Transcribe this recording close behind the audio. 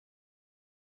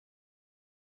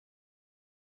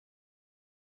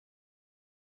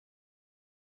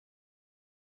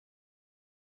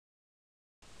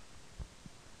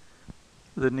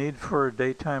The need for a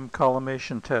daytime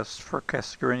collimation test for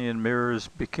Cassegranian mirrors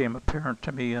became apparent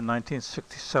to me in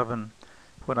 1967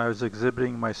 when I was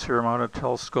exhibiting my sphere-mounted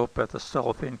telescope at the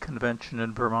Cellophane Convention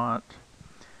in Vermont.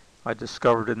 I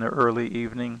discovered in the early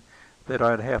evening that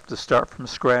I'd have to start from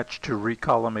scratch to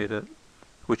recollimate it,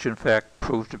 which in fact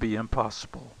proved to be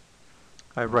impossible.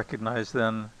 I recognized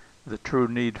then the true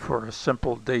need for a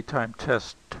simple daytime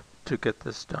test to get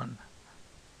this done.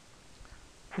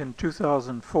 In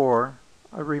 2004,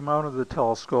 I remounted the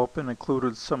telescope and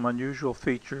included some unusual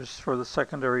features for the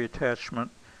secondary attachment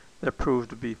that proved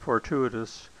to be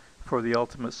fortuitous for the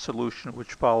ultimate solution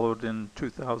which followed in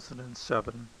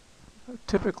 2007.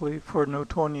 Typically, for a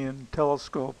Newtonian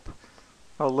telescope,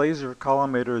 a laser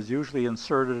collimator is usually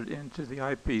inserted into the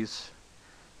eyepiece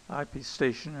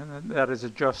station, and then that is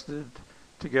adjusted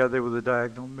together with a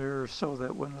diagonal mirror so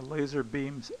that when the laser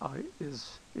beam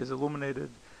is illuminated,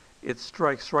 it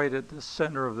strikes right at the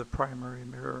center of the primary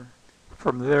mirror.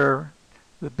 From there,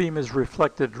 the beam is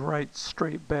reflected right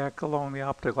straight back along the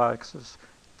optical axis,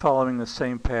 following the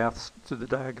same paths to the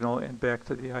diagonal and back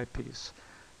to the eyepiece.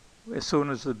 As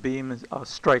soon as the beam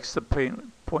strikes the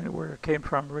point where it came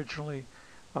from originally,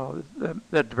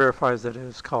 that verifies that it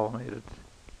is collimated.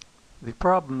 The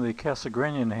problem the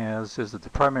Cassegranian has is that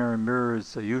the primary mirror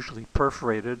is usually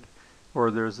perforated, or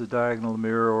there's a diagonal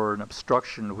mirror or an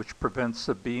obstruction which prevents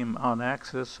the beam on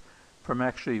axis from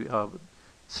actually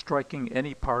striking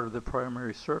any part of the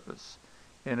primary surface.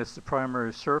 And it's the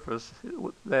primary surface,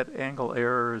 that angle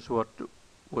error is what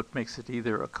makes it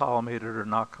either a collimated or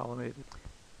not collimated.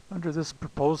 Under this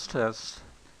proposed test,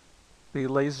 the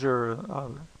laser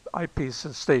eyepiece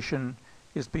station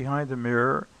is behind the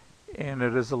mirror, and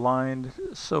it is aligned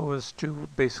so as to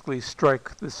basically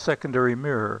strike the secondary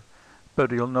mirror.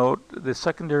 But you'll note the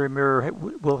secondary mirror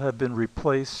will have been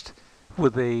replaced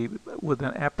with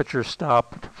an aperture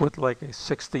stop with like a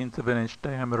 1/16 of an inch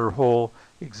diameter hole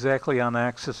exactly on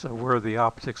axis of where the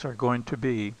optics are going to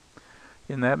be.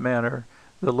 In that manner,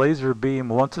 the laser beam,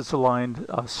 once it's aligned,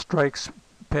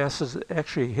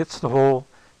 actually hits the hole,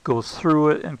 goes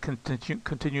through it, and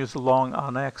continues along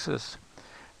on axis.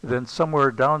 Then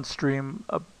somewhere downstream,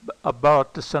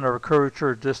 about the center of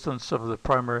curvature distance of the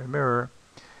primary mirror,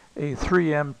 a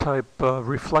 3M type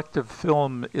reflective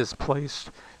film is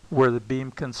placed where the beam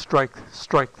can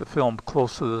strike the film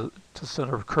close to the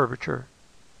center of curvature.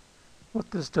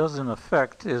 What this does in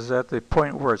effect is at the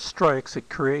point where it strikes, it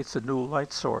creates a new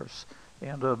light source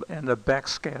and a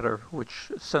backscatter,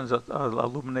 which sends a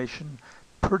illumination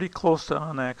pretty close to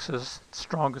on axis,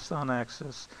 strongest on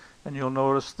axis, and you'll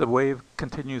notice the wave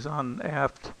continues on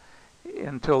aft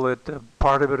until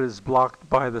part of it is blocked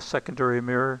by the secondary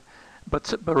mirror.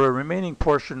 But a remaining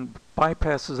portion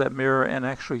bypasses that mirror and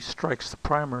actually strikes the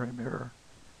primary mirror.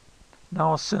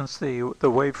 Now, since the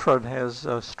wavefront has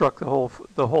struck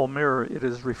the whole mirror, it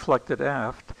is reflected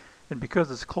aft, and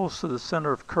because it's close to the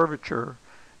center of curvature,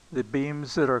 the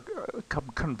beams that are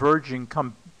converging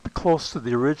come close to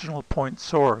the original point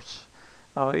source.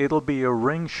 It'll be a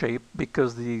ring shape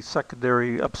because the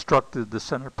secondary obstructed the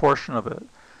center portion of it,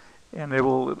 and it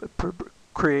will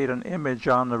create an image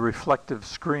on the reflective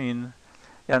screen,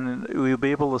 and we'll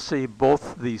be able to see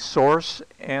both the source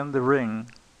and the ring.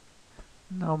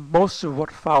 Now, most of what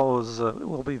follows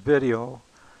will be video,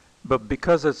 but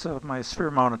because it's my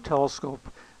sphere-mounted telescope,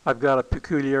 I've got a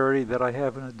peculiarity that I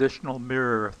have an additional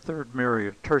mirror, a third mirror,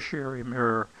 a tertiary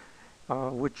mirror,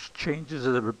 which changes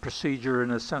the procedure in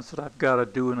the sense that I've got to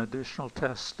do an additional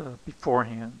test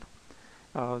beforehand.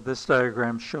 This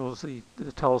diagram shows the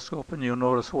telescope, and you'll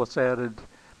notice what's added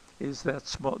is that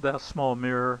small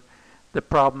mirror. The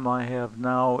problem I have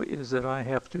now is that I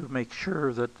have to make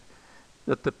sure that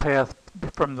the path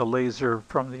from the laser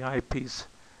from the eyepiece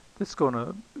that's going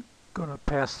to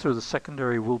pass through the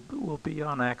secondary will be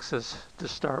on axis to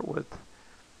start with.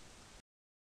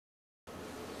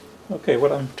 Okay,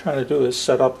 what I'm trying to do is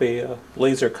set up a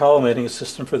laser collimating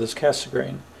system for this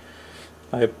Cassegrain.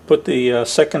 I put the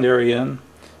secondary in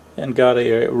and got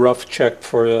a rough check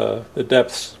for the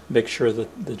depths, make sure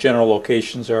that the general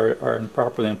locations are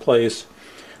properly in place.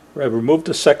 I removed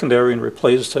the secondary and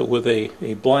replaced it with a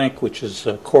blank, which is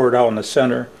cored out in the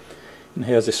center and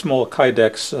has a small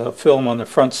Kydex film on the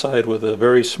front side with a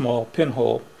very small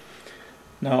pinhole.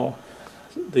 Now,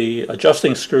 the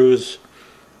adjusting screws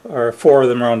are 4 of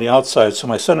them are on the outside, so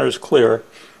my center is clear,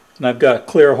 and I've got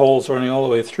clear holes running all the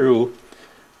way through.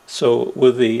 So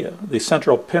with the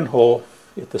central pinhole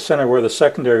at the center where the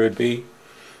secondary would be,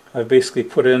 I've basically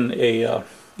put in a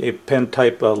pen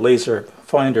type laser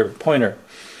pointer.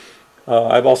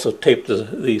 I've also taped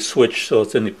the switch so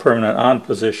it's in the permanent on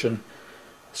position.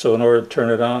 So in order to turn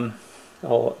it on,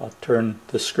 I'll turn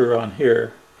the screw on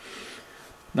here.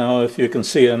 Now if you can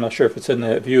see, I'm not sure if it's in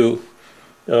that view,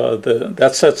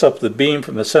 that sets up the beam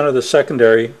from the center of the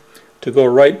secondary to go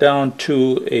right down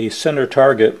to a center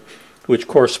target, which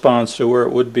corresponds to where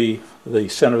it would be the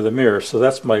center of the mirror. So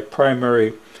that's my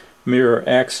primary mirror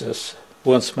axis.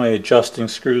 Once my adjusting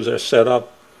screws are set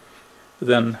up,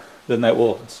 then that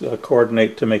will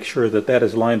coordinate to make sure that that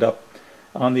is lined up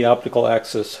on the optical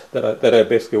axis that I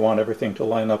basically want everything to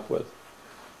line up with.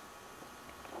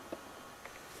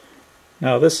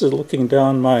 Now this is looking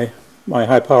down my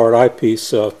high-powered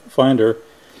eyepiece finder.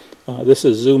 This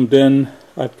is zoomed in.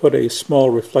 I put a small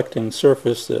reflecting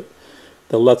surface that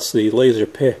lets the laser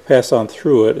pass on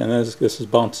through it, and this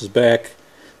bounces back,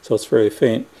 so it's very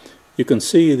faint. You can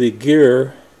see the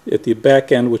gear at the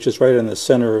back end, which is right in the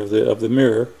center of the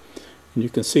mirror, and you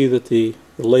can see that the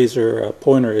laser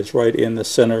pointer is right in the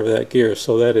center of that gear,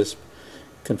 so that is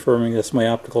confirming that's my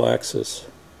optical axis.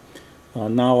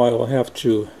 Now I will have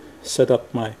to set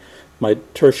up my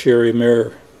tertiary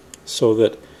mirror so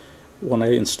that when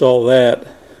I install that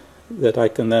I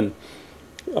can then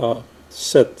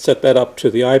set that up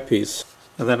to the eyepiece.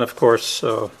 And then of course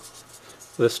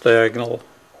this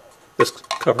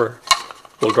cover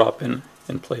will drop in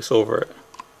place over it.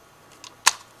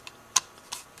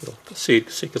 It'll seek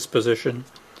its position,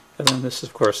 and then this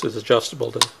of course is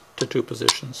adjustable to 2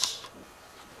 positions.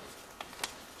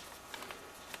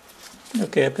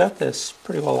 Okay, I've got this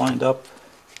pretty well lined up.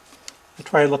 I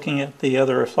tried looking at the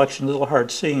other reflection, a little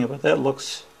hard seeing it, but that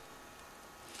looks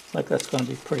like that's going to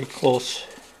be pretty close.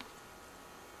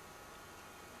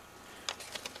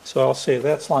 So I'll say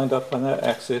that's lined up on that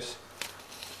axis.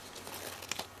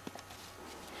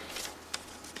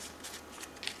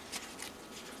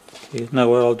 Okay, now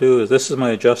what I'll do is, this is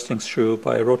my adjusting screw.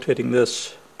 By rotating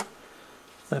this,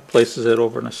 that places it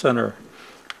over in the center.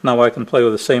 Now I can play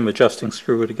with the same adjusting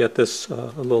screw to get this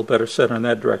a little better center in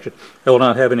that direction. I will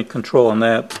not have any control on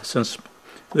that, since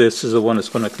this is the one that's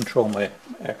going to control my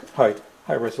high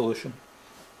resolution.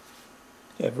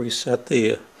 I've reset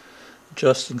the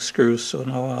adjusting screws, so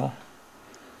now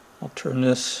I'll turn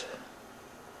this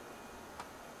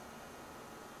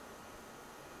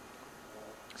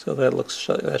so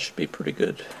that should be pretty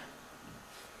good.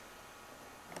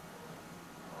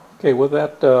 Okay, with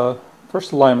that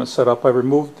first alignment set up, I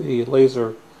removed the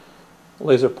laser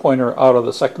pointer out of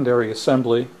the secondary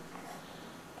assembly,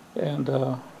 and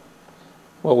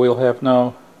what we'll have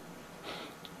now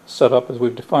set up is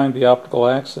we've defined the optical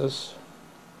axis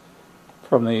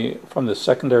from the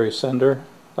secondary sender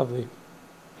of the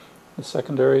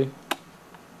secondary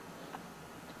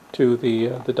to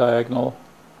the diagonal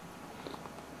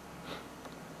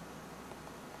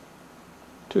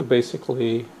to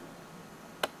basically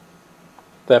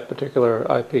that particular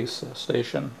eyepiece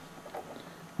station.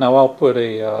 Now I'll put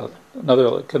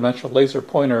another conventional laser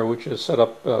pointer, which is set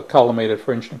up collimated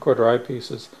for 1 1/4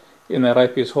 eyepieces, in that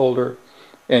eyepiece holder,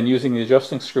 and using the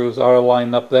adjusting screws I'll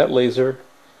line up that laser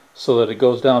so that it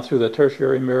goes down through the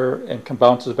tertiary mirror and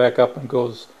bounces back up and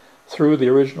goes through the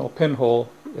original pinhole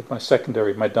at my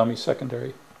dummy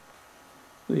secondary.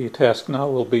 The task now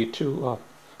will be to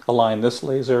align this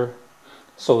laser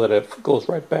so that it goes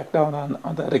right back down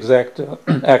on that exact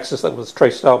axis that was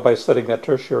traced out by setting that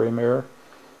tertiary mirror,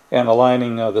 and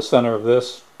aligning the center of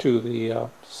this to the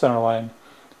center line,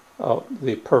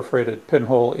 the perforated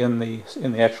pinhole in the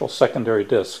actual secondary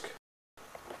disc.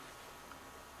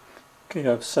 Okay,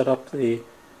 I've set up the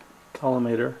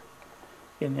collimator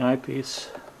in the eyepiece.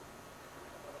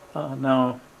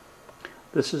 Now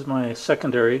this is my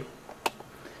secondary.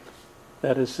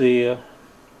 That is the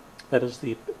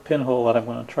pinhole that I'm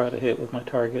going to try to hit with my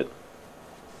target.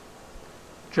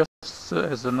 Just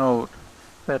as a note,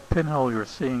 that pinhole you're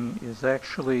seeing is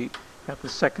actually at the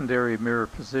secondary mirror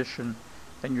position,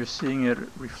 and you're seeing it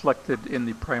reflected in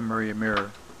the primary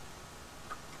mirror.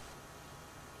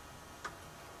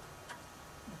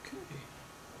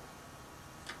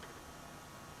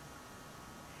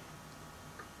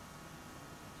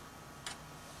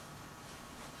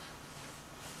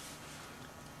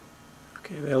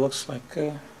 Okay, that looks like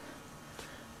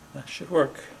that should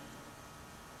work.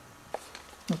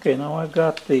 Okay, now I've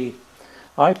got the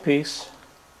eyepiece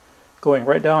going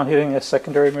right down, hitting a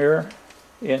secondary mirror,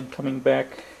 and coming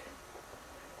back.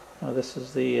 Now this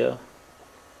is the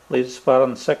laser spot on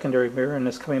the secondary mirror, and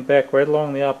it's coming back right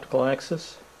along the optical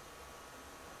axis,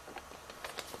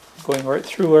 going right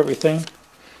through everything,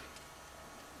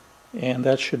 and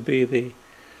that should be the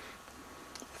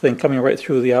thing coming right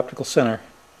through the optical center.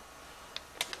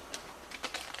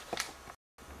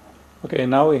 Okay,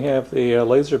 now we have the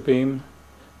laser beam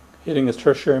hitting the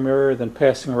tertiary mirror, then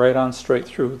passing right on straight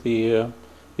through the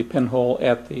pinhole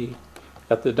at the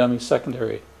dummy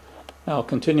secondary. Now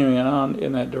continuing on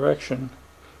in that direction,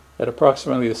 at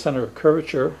approximately the center of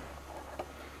curvature,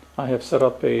 I have set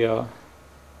up a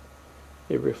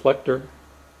reflector,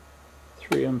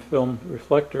 3M film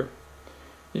reflector.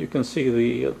 You can see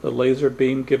the laser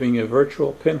beam giving you a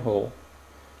virtual pinhole,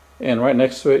 and right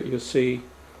next to it you see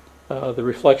the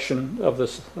reflection of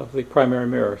the primary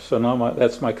mirror. So now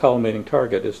that's my collimating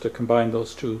target, is to combine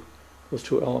those two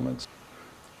elements.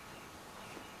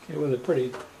 Okay, with a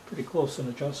pretty close in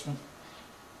adjustment.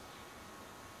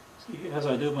 See, as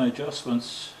I do my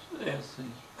adjustments, as the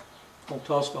whole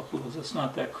telescope moves, it's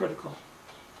not that critical.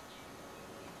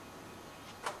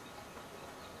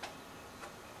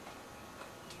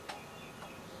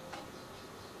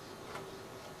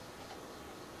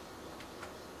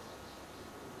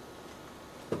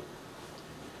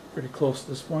 Pretty close at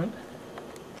this point.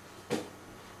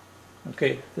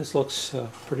 Okay, this looks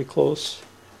pretty close.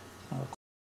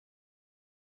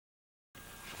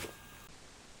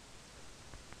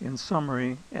 In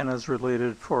summary, and as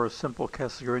related for a simple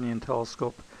Cassegranian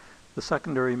telescope, the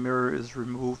secondary mirror is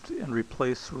removed and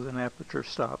replaced with an aperture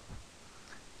stop.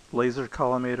 Laser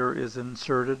collimator is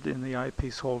inserted in the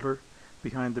eyepiece holder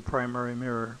behind the primary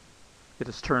mirror. It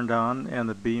is turned on and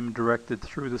the beam directed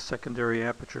through the secondary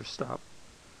aperture stop.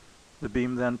 The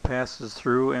beam then passes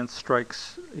through and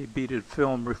strikes a beaded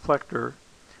film reflector,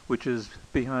 which is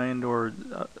behind or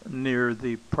near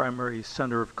the primary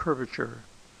center of curvature.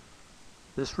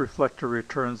 This reflector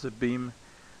returns the beam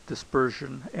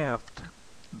dispersion aft,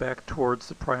 back towards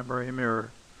the primary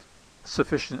mirror.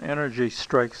 Sufficient energy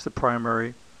strikes the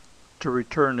primary to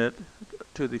return it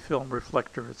to the film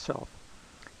reflector itself,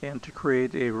 and to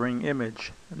create a ring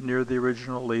image near the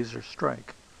original laser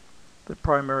strike. The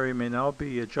primary may now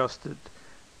be adjusted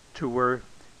to where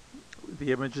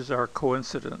the images are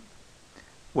coincident.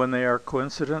 When they are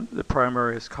coincident, the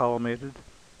primary is collimated,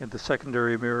 and the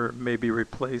secondary mirror may be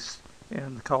replaced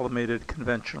and collimated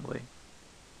conventionally.